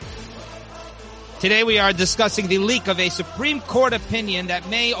Today we are discussing the leak of a Supreme Court opinion that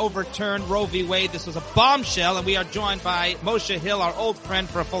may overturn Roe v. Wade. This was a bombshell, and we are joined by Moshe Hill, our old friend,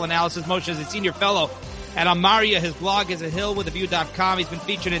 for a full analysis. Moshe is a senior fellow at Amaria. His blog is at hillwithaview.com. He's been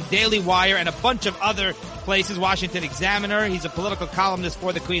featured in Daily Wire and a bunch of other places, Washington Examiner. He's a political columnist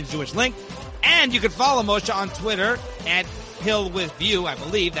for the Queens Jewish Link. And you can follow Moshe on Twitter at hillwithview. I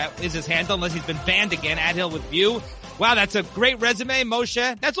believe that is his handle, unless he's been banned again, at hillwithview. Wow, that's a great resume,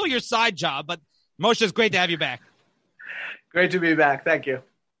 Moshe. That's all your side job, but Moshe, it's great to have you back. Great to be back. Thank you.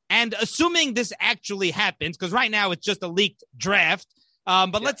 And assuming this actually happens, because right now it's just a leaked draft,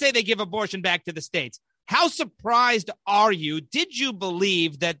 but let's say they give abortion back to the states. How surprised are you? Did you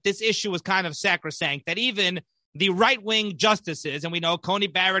believe that this issue was kind of sacrosanct, that even the right-wing justices, and we know Coney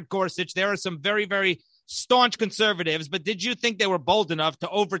Barrett, Gorsuch, there are some very, very staunch conservatives, but did you think they were bold enough to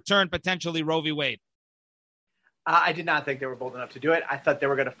overturn potentially Roe v. Wade? I did not think they were bold enough to do it. I thought they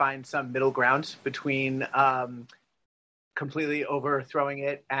were going to find some middle ground between completely overthrowing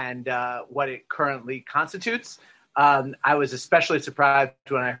it and what it currently constitutes. I was especially surprised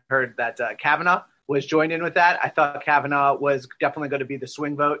when I heard that Kavanaugh was joined in with that. I thought Kavanaugh was definitely going to be the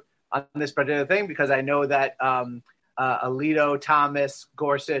swing vote on this particular thing, because I know that Alito, Thomas,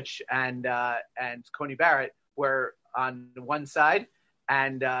 Gorsuch, and Coney Barrett were on one side,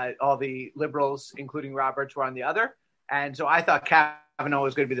 and all the liberals, including Roberts, were on the other. And so I thought Kavanaugh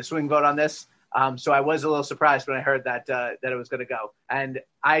was going to be the swing vote on this. So I was a little surprised when I heard that it was going to go. And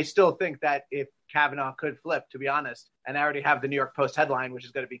I still think that if Kavanaugh could flip, to be honest, and I already have the New York Post headline, which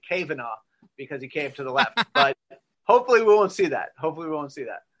is going to be Kavanaugh, because he caved to the left. But hopefully we won't see that.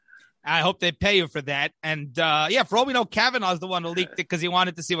 I hope they pay you for that. And for all we know, Kavanaugh's the one who leaked it because he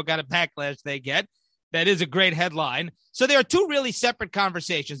wanted to see what kind of backlash they get. That is a great headline. So there are two really separate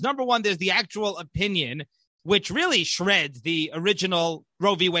conversations. Number one, there's the actual opinion, which really shreds the original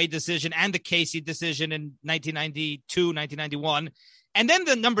Roe v. Wade decision and the Casey decision in 1992, 1991. And then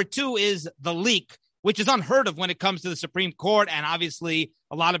the number two is the leak, which is unheard of when it comes to the Supreme Court. And obviously,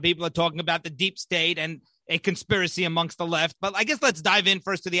 a lot of people are talking about the deep state and a conspiracy amongst the left. But I guess let's dive in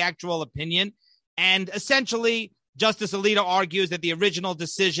first to the actual opinion. And essentially, Justice Alito argues that the original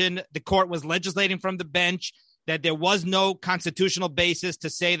decision, the court was legislating from the bench, that there was no constitutional basis to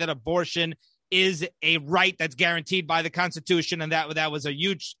say that abortion is a right that's guaranteed by the Constitution, and that was a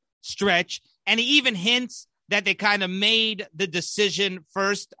huge stretch. And he even hints that they kind of made the decision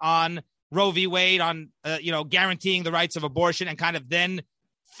first on Roe v. Wade on, guaranteeing the rights of abortion, and kind of then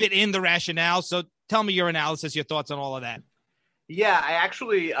fit in the rationale. So tell me your analysis, your thoughts on all of that. Yeah, I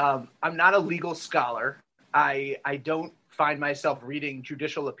actually, I'm not a legal scholar. I don't find myself reading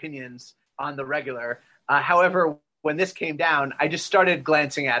judicial opinions on the regular. However, when this came down, I just started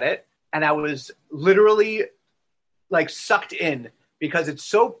glancing at it, and I was literally like sucked in because it's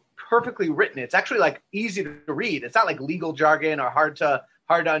so perfectly written. It's actually like easy to read. It's not like legal jargon or hard to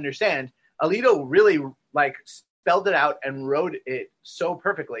understand. Alito really like spelled it out and wrote it so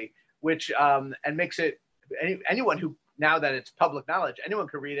perfectly, which and makes it anyone who, now that it's public knowledge, anyone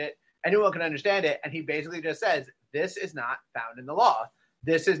can read it. Anyone can understand it. And he basically just says, this is not found in the law.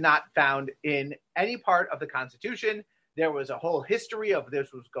 This is not found in any part of the Constitution. There was a whole history of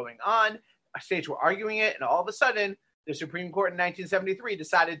this was going on. States were arguing it. And all of a sudden, the Supreme Court in 1973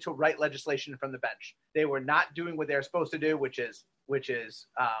 decided to write legislation from the bench. They were not doing what they're supposed to do, which is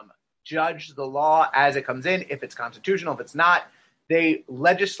judge the law as it comes in, if it's constitutional, if it's not. They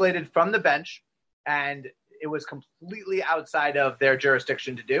legislated from the bench, and it was completely outside of their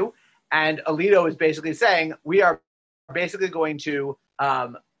jurisdiction to do. And Alito is basically saying, we are basically going to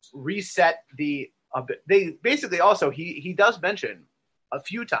reset they basically also, he does mention a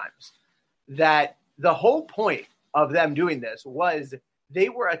few times that the whole point of them doing this was they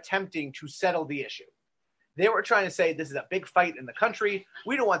were attempting to settle the issue. They were trying to say, this is a big fight in the country.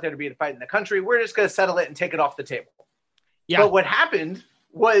 We don't want there to be a fight in the country. We're just going to settle it and take it off the table. Yeah. But what happened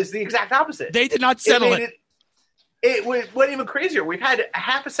was the exact opposite. They did not settle it. It went even crazier. We've had a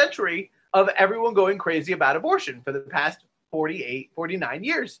half a century of everyone going crazy about abortion for the past 48, 49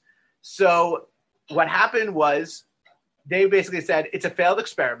 years. So what happened was they basically said, it's a failed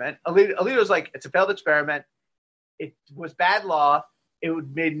experiment. Alito's like, it's a failed experiment. It was bad law. It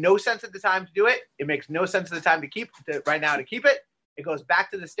made no sense at the time to do it. It makes no sense at the time to keep it. It goes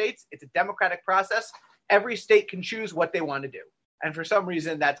back to the states. It's a democratic process. Every state can choose what they want to do. And for some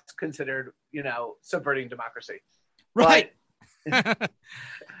reason, that's considered, subverting democracy. Right. But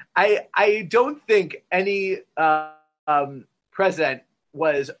I don't think any president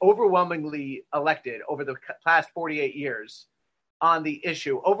was overwhelmingly elected over the past 48 years on the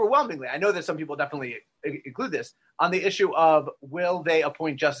issue. Overwhelmingly. I know that some people definitely include this. on the issue of will they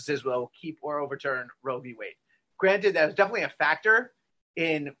appoint justices, will keep or overturn Roe v. Wade. Granted, that was definitely a factor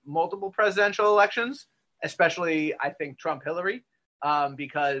in multiple presidential elections, especially, I think, Trump-Hillary,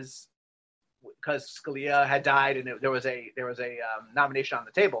 because Scalia had died and there was a nomination on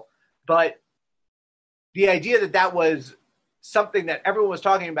the table. But the idea that was something that everyone was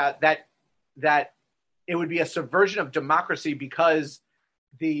talking about, that it would be a subversion of democracy because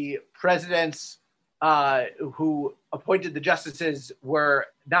the presidents who appointed the justices were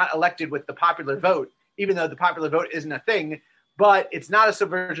not elected with the popular vote, even though the popular vote isn't a thing, but it's not a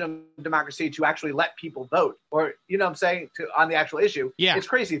subversion of democracy to actually let people vote, or, you know what I'm saying, on the actual issue. Yeah. It's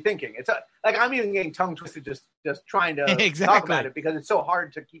crazy thinking. It's like I'm even getting tongue twisted just trying to talk about it because it's so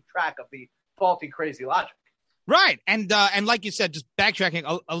hard to keep track of the faulty, crazy logic. Right. And like you said, just backtracking,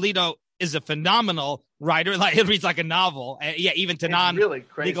 Alito is a phenomenal writer. Like, it reads like a novel. Even to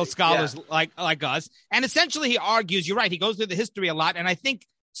non-legal scholars like us. And essentially he argues, you're right, he goes through the history a lot. And I think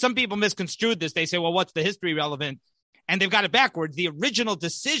some people misconstrued this. They say, well, what's the history relevant? And they've got it backwards. The original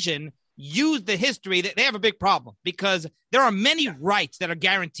decision used the history. They have a big problem because there are many rights that are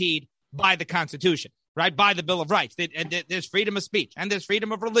guaranteed by the Constitution, right? By the Bill of Rights. And there's freedom of speech, and there's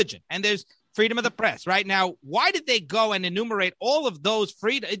freedom of religion, and there's freedom of the press. Right now, why did they go and enumerate all of those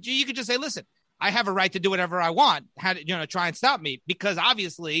freedoms? You could just say, listen, I have a right to do whatever I want. Try and stop me, because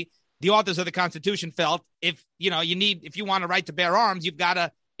obviously the authors of the Constitution felt if you want a right to bear arms, you've got to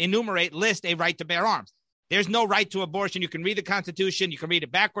list a right to bear arms. There's no right to abortion. You can read the Constitution. You can read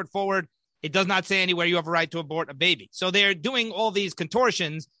it backward, forward. It does not say anywhere you have a right to abort a baby. So they're doing all these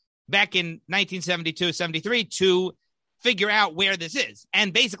contortions back in 1972, 73 to figure out where this is.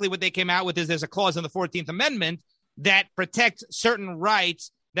 And basically what they came out with is there's a clause in the 14th Amendment that protects certain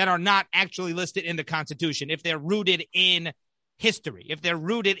rights that are not actually listed in the Constitution if they're rooted in history, if they're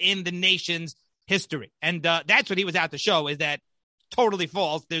rooted in the nation's history. And that's what he was out to show, is that totally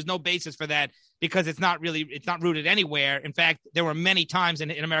false. There's no basis for that, because it's not rooted anywhere. In fact, there were many times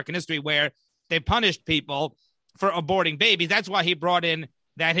in American history where they punished people for aborting babies. That's why he brought in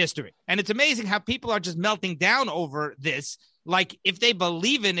that history. And it's amazing how people are just melting down over this. Like, if they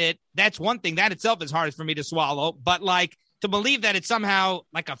believe in it, that's one thing. That itself is hard for me to swallow. But like, to believe that it's somehow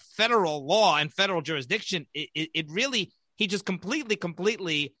like a federal law and federal jurisdiction, it really, he just completely,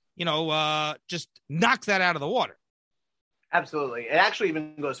 just knocks that out of the water. Absolutely. It actually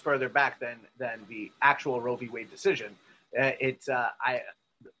even goes further back than the actual Roe v. Wade decision.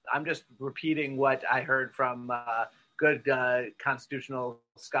 I'm just repeating what I heard from good constitutional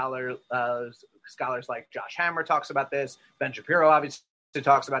scholars like Josh Hammer talks about this. Ben Shapiro obviously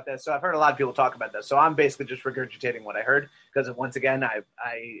talks about this. So I've heard a lot of people talk about this. So I'm basically just regurgitating what I heard, because once again, I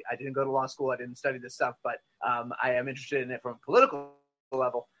didn't go to law school. I didn't study this stuff, but I am interested in it from a political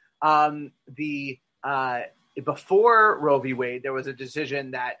level. Before Roe v. Wade, there was a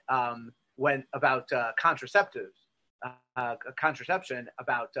decision that went about contraception,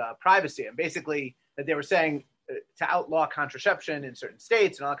 about privacy, and basically that they were saying to outlaw contraception in certain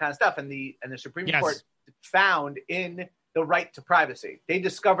states and all that kind of stuff. And the Supreme Court found in the right to privacy, they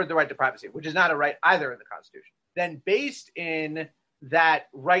discovered the right to privacy, which is not a right either in the Constitution. Then based in that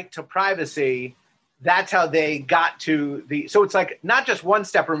right to privacy, that's how they got to so it's like not just one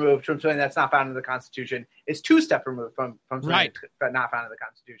step removed from something that's not found in the Constitution, it's two steps removed from something that's not found in the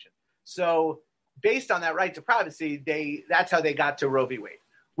Constitution. So based on that right to privacy, that's how they got to Roe v. Wade,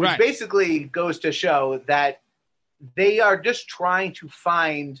 which basically goes to show that they are just trying to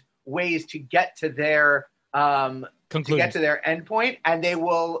find ways to get to their endpoint, and they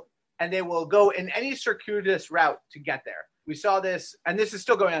will go in any circuitous route to get there. We saw this, and this is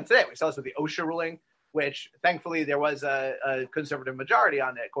still going on today. We saw this with the OSHA ruling, which thankfully there was a conservative majority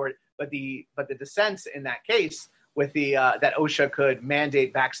on that court, but the dissents in that case with that OSHA could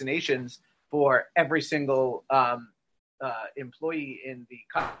mandate vaccinations for every single employee in the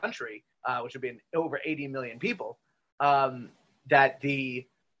country, which would be over 80 million people, that the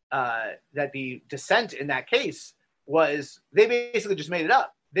dissent in that case was, they basically just made it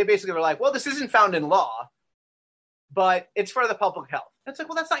up. They basically were like, well, this isn't found in law, but it's for the public health. It's like,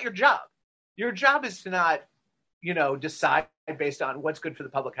 well, that's not your job. Your job is to not, decide based on what's good for the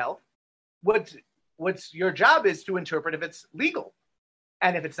public health. What's your job is to interpret if it's legal.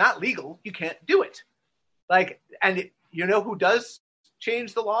 And if it's not legal, you can't do it. Who does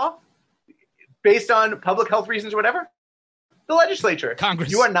change the law based on public health reasons or whatever? The legislature.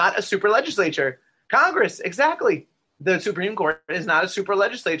 Congress. You are not a super legislature. Congress, exactly. The Supreme Court is not a super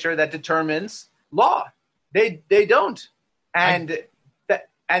legislature that determines law. They don't. And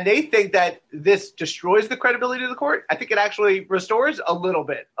they think that this destroys the credibility of the court. I think it actually restores a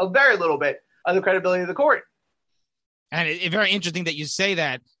very little bit of the credibility of the court. And it's very interesting that you say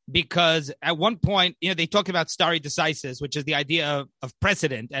that, because at one point, they talk about stare decisis, which is the idea of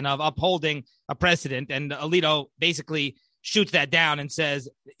precedent and of upholding a precedent. And Alito basically shoots that down and says,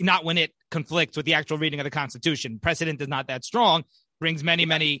 not when it conflicts with the actual reading of the Constitution. Precedent is not that strong, brings many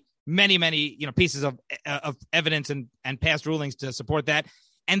pieces of evidence and past rulings to support that.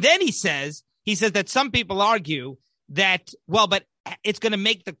 And then he says that some people argue that, but it's going to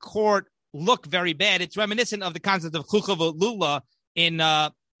make the court look very bad. It's reminiscent of the concept of chukav lula in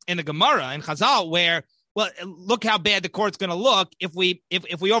the Gemara in Chazal, where, look how bad the court's going to look if we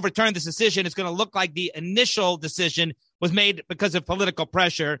overturn this decision. It's going to look like the initial decision was made because of political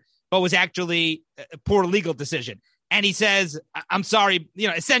pressure, but was actually a poor legal decision. And he says, I'm sorry,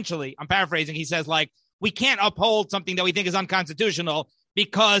 essentially, I'm paraphrasing. He says, we can't uphold something that we think is unconstitutional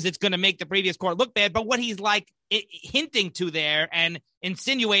because it's going to make the previous court look bad. But what he's hinting to there and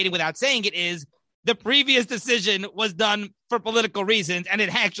insinuating without saying it is the previous decision was done for political reasons and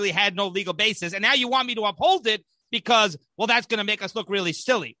it actually had no legal basis. And now you want me to uphold it because, that's going to make us look really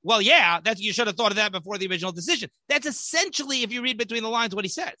silly. Well, yeah, you should have thought of that before the original decision. That's essentially, if you read between the lines, what he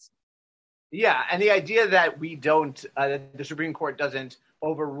says. Yeah, and the idea that the Supreme Court doesn't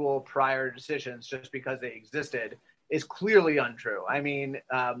overrule prior decisions just because they existed is clearly untrue. I mean,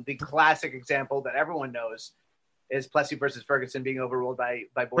 the classic example that everyone knows is Plessy versus Ferguson being overruled by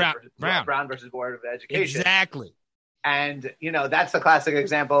Brown versus Board of Education. Exactly. And, that's the classic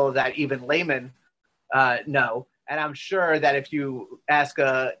example that even laymen know. And I'm sure that if you ask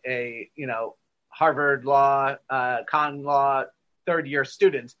a Harvard law, con law, third-year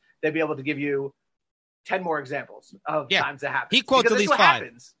students, they'd be able to give you 10 more examples of times that happens. He quotes at least 5.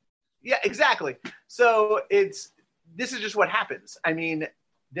 Happens. Yeah, exactly. So this is just what happens. I mean,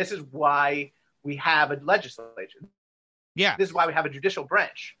 this is why we have a legislature. Yeah. This is why we have a judicial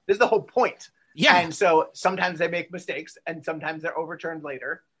branch. This is the whole point. Yeah. And so sometimes they make mistakes and sometimes they're overturned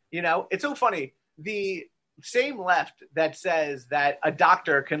later. It's so funny. The same left that says that a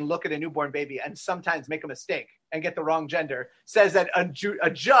doctor can look at a newborn baby and sometimes make a mistake and get the wrong gender says that a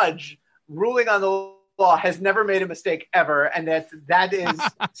judge ruling on the law has never made a mistake ever. And that is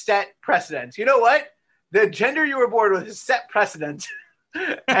set precedent. You know what? The gender you were born with is set precedent.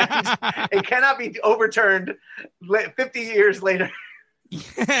 And it cannot be overturned 50 years later.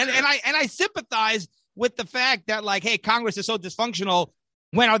 and I sympathize with the fact that, hey, Congress is so dysfunctional.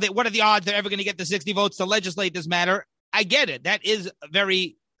 What are the odds they're ever going to get the 60 votes to legislate this matter? I get it. That is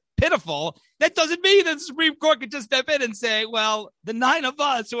very pitiful. That doesn't mean that the Supreme Court could just step in and say, the 9 of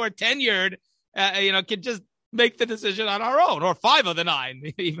us who are tenured, can just make the decision on our own, or 5 of the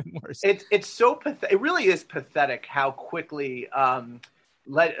 9, even worse. It's so pathetic. It really is pathetic how quickly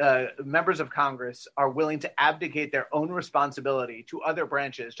members of Congress are willing to abdicate their own responsibility to other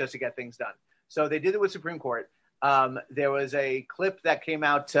branches just to get things done. So they did it with Supreme Court. There was a clip that came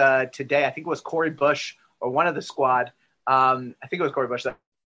out today. I think it was Cori Bush or one of the squad. I think it was Cori Bush.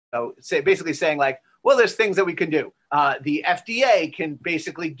 Basically saying there's things that we can do. The FDA can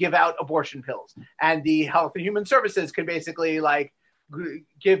basically give out abortion pills, and the Health and Human Services can basically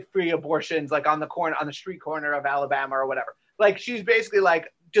give free abortions on the street corner of Alabama or whatever. She's basically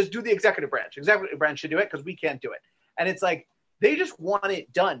just do the executive branch. Executive branch should do it because we can't do it. And it's they just want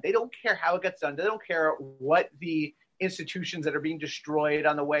it done. They don't care how it gets done. They don't care what the institutions that are being destroyed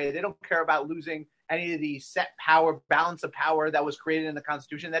on the way. They don't care about losing any of the set power, balance of power that was created in the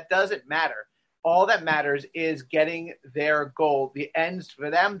Constitution. That doesn't matter. All that matters is getting their goal. The ends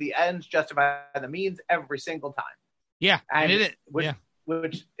for them, the ends justify the means every single time. Yeah.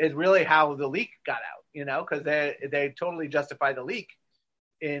 Which is really how the leak got out, because they totally justify the leak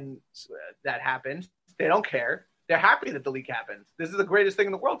that happened. They don't care. They're happy that the leak happened. This is the greatest thing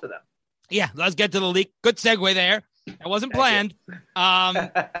in the world to them. Yeah, let's get to the leak. Good segue there. That wasn't planned.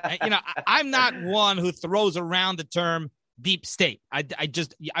 I'm not one who throws around the term deep state. I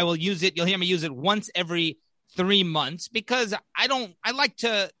will use it. You'll hear me use it once every 3 months because I like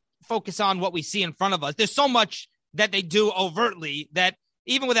to focus on what we see in front of us. There's so much that they do overtly that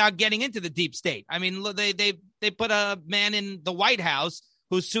even without getting into the deep state. I mean, they put a man in the White House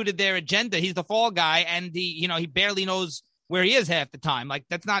who suited their agenda. He's the fall guy, and he barely knows where he is half the time.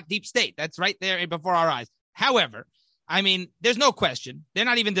 That's not deep state. That's right there before our eyes. However, I mean, there's no question. They're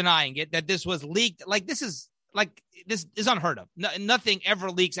not even denying it that this was leaked. This is unheard of. Nothing ever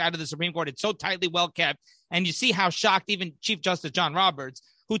leaks out of the Supreme Court. It's so tightly well kept. And you see how shocked even Chief Justice John Roberts,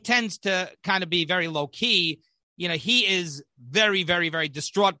 who tends to kind of be very low key, he is very, very, very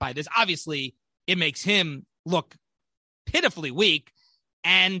distraught by this. Obviously, it makes him look pitifully weak.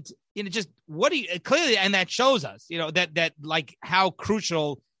 And, clearly, and that shows us, that how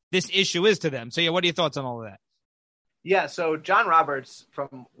crucial this issue is to them. So, what are your thoughts on all of that? Yeah, so John Roberts,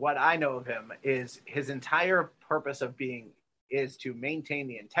 from what I know of him, is his entire purpose of being is to maintain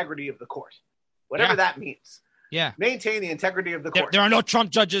the integrity of the court, whatever that means. Yeah. Maintain the integrity of the court. There are no Trump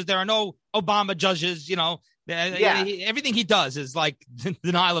judges. There are no Obama judges. Everything he does is like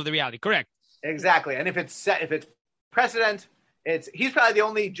denial of the reality. Correct. Exactly. And if it's precedent, he's probably the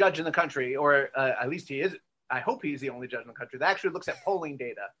only judge in the country, or at least he is. I hope he's the only judge in the country that actually looks at polling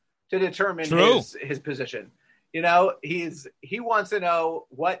data to determine his position. You know, he wants to know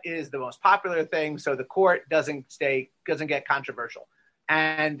what is the most popular thing, so the court doesn't get controversial.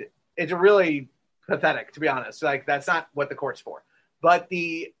 And it's really pathetic, to be honest. Like, that's not what the court's for. But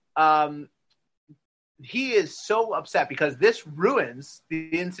he is so upset because this ruins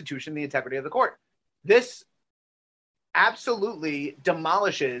the institution, the integrity of the court. This absolutely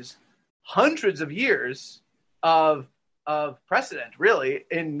demolishes hundreds of years of precedent, really,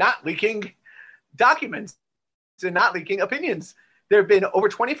 in not leaking documents and not leaking opinions. There have been over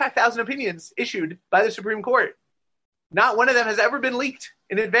 25,000 opinions issued by the Supreme Court. Not one of them has ever been leaked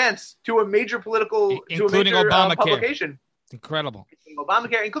in advance to a major including Obamacare publication. It's incredible.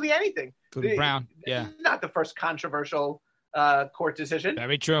 Obamacare, including anything. Including Brown. Yeah. Not the first controversial court decision.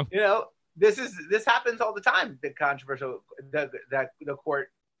 Very true. You know, this happens all the time. The controversial that the court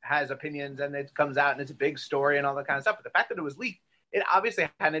has opinions and it comes out and it's a big story and all that kind of stuff. But the fact that it was leaked, it obviously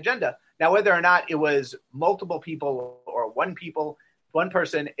had an agenda. Now, whether or not it was multiple people or one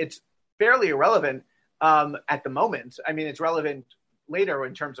person, it's fairly irrelevant at the moment. I mean, it's relevant later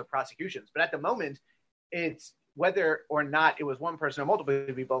in terms of prosecutions, but at the moment, it's whether or not it was one person or multiple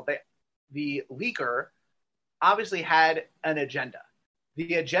people. The leaker obviously had an agenda.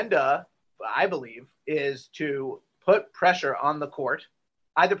 The agenda, I believe, is to put pressure on the court,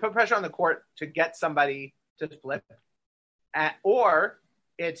 either put pressure on the court to get somebody to split, or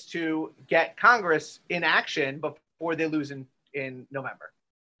it's to get Congress in action before they lose in November.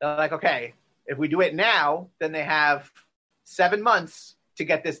 They're like, okay, if we do it now, then they have 7 months to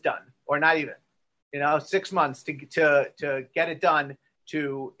get this done, or not even, 6 months to get it done,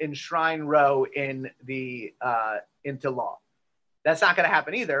 to enshrine Roe into law. That's not going to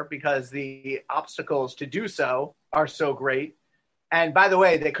happen either because the obstacles to do so are so great. And by the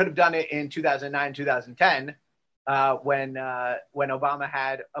way, they could have done it in 2009, 2010, when Obama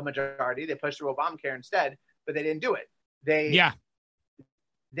had a majority. They pushed through Obamacare instead, but they didn't do it.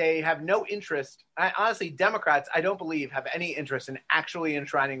 They have no interest. Honestly, Democrats, I don't believe, have any interest in actually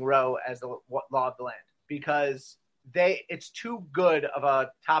enshrining Roe as the law of the land because it's too good of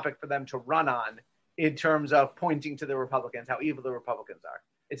a topic for them to run on in terms of pointing to the Republicans, how evil the Republicans are.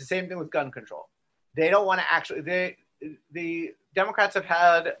 It's the same thing with gun control. They don't want to actually. The Democrats have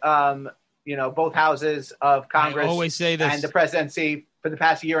had, both houses of Congress, I always say this, and the presidency for the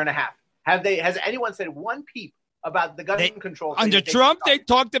past year and a half. Has anyone said one peep about the gun control thing? Under Trump, they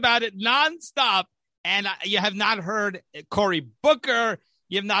talked about it nonstop, and you have not heard Cory Booker.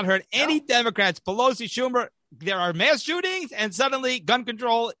 You have not heard any Democrats, Pelosi, Schumer. There are mass shootings, and suddenly gun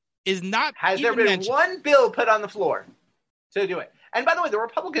control is not. Has there been mentioned. One bill put on the floor to do it? And by the way, the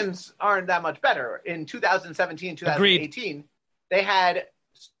Republicans aren't that much better. In 2017, 2018, Agreed. They had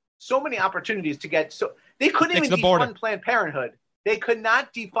so many opportunities to get they couldn't even defund Planned Parenthood. They could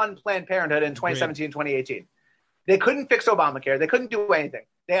not defund Planned Parenthood in 2017 and 2018. They couldn't fix Obamacare. They couldn't do anything.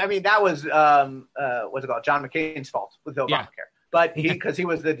 That was what's it called? John McCain's fault with Obamacare, but because he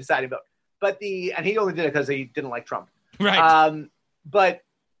was the deciding vote. But and he only did it because he didn't like Trump. Right. But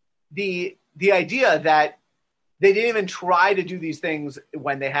the idea that they didn't even try to do these things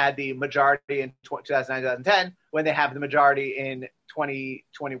when they had the majority in 2009, 2010, when they have the majority in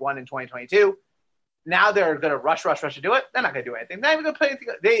 2021 and 2022. Now they're going to rush to do it. They're not going to do anything. They're not even going to put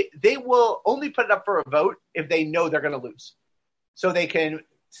anything. They will only put it up for a vote if they know they're going to lose. So they can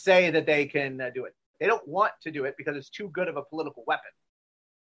say that they can do it. They don't want to do it because it's too good of a political weapon.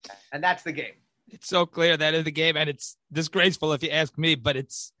 And that's the game. It's so clear that is the game, and it's disgraceful if you ask me, but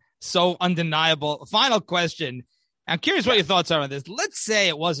it's so undeniable. Final question. I'm curious what your thoughts are on this. Let's say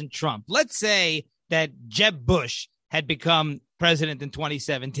it wasn't Trump. Let's say that Jeb Bush had become president in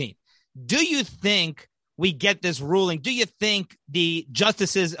 2017. Do you think we get this ruling? Do you think the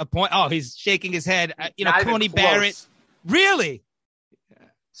justices appoint? Oh, he's shaking his head. Coney Barrett. Really?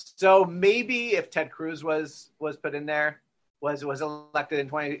 So maybe if Ted Cruz was put in there, was elected in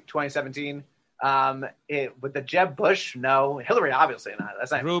 2017. With the Jeb Bush, no. Hillary, obviously not.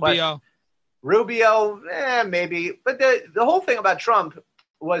 That's not Rubio, maybe. But the whole thing about Trump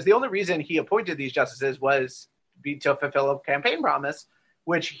was the only reason he appointed these justices was to fulfill a campaign promise,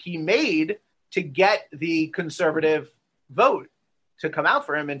 which he made to get the conservative vote to come out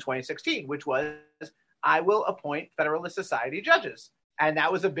for him in 2016, which was, I will appoint Federalist Society judges. And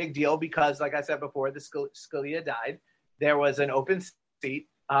that was a big deal because, like I said before, the Scalia died. There was an open seat.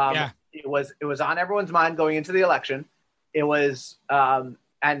 It was on everyone's mind going into the election. It was, and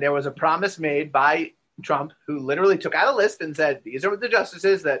there was a promise made by Trump, who literally took out a list and said, "These are the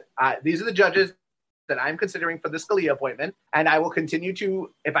justices these are the judges that I'm considering for the Scalia appointment, and I will continue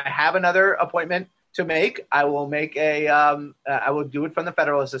to, if I have another appointment to make, I will make I will do it from the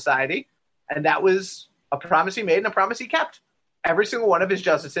Federalist Society." And that was a promise he made and a promise he kept. Every single one of his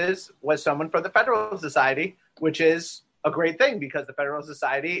justices was someone from the Federalist Society, which is a great thing because the Federalist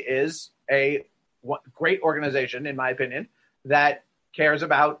Society is a great organization, in my opinion, that cares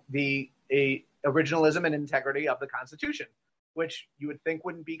about the originalism and integrity of the Constitution, which you would think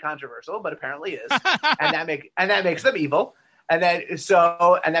wouldn't be controversial, but apparently is, and that makes them evil, and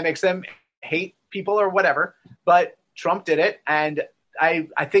that makes them hate people or whatever. But Trump did it, and I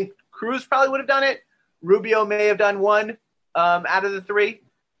think Cruz probably would have done it. Rubio may have done one out of the three.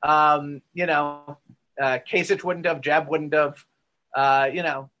 Kasich wouldn't have. Jeb wouldn't have.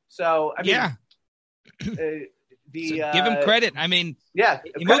 So I mean, give him credit. I mean,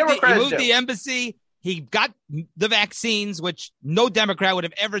 he moved the embassy. He got the vaccines, which no Democrat would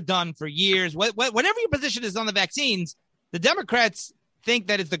have ever done for years. Whatever your position is on the vaccines, the Democrats think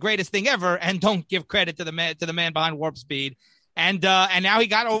that it's the greatest thing ever and don't give credit to the man behind Warp Speed. And now he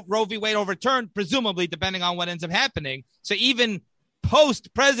got Roe v. Wade overturned, presumably, depending on what ends up happening. So even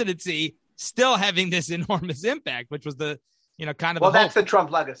post-presidency, still having this enormous impact, which was that's the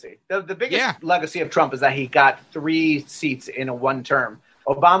Trump legacy. The biggest legacy of Trump is that he got 3 seats in a one term.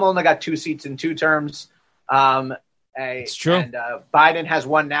 Obama only got 2 seats in 2 terms. It's true. And Biden has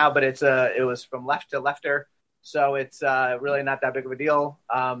 1 now, but it was from left to lefter. So it's really not that big of a deal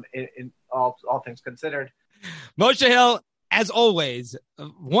in all things considered. Moshe Hill, as always,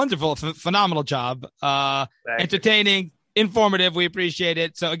 wonderful, phenomenal job. Entertaining, informative. We appreciate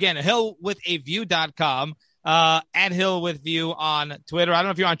it. So again, hillwithaview.com, at hillwithview on Twitter. I don't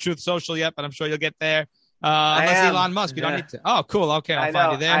know if you're on Truth Social yet, but I'm sure you'll get there. Unless Elon Musk, you don't need to. Oh, cool. Okay, I'll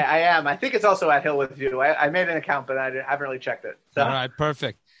find you there. I am. I think it's also at hillwithview. I made an account, but I haven't really checked it. So. All right,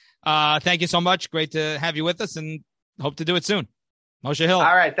 perfect. Thank you so much. Great to have you with us, and hope to do it soon. Moshe Hill.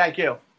 All right, thank you.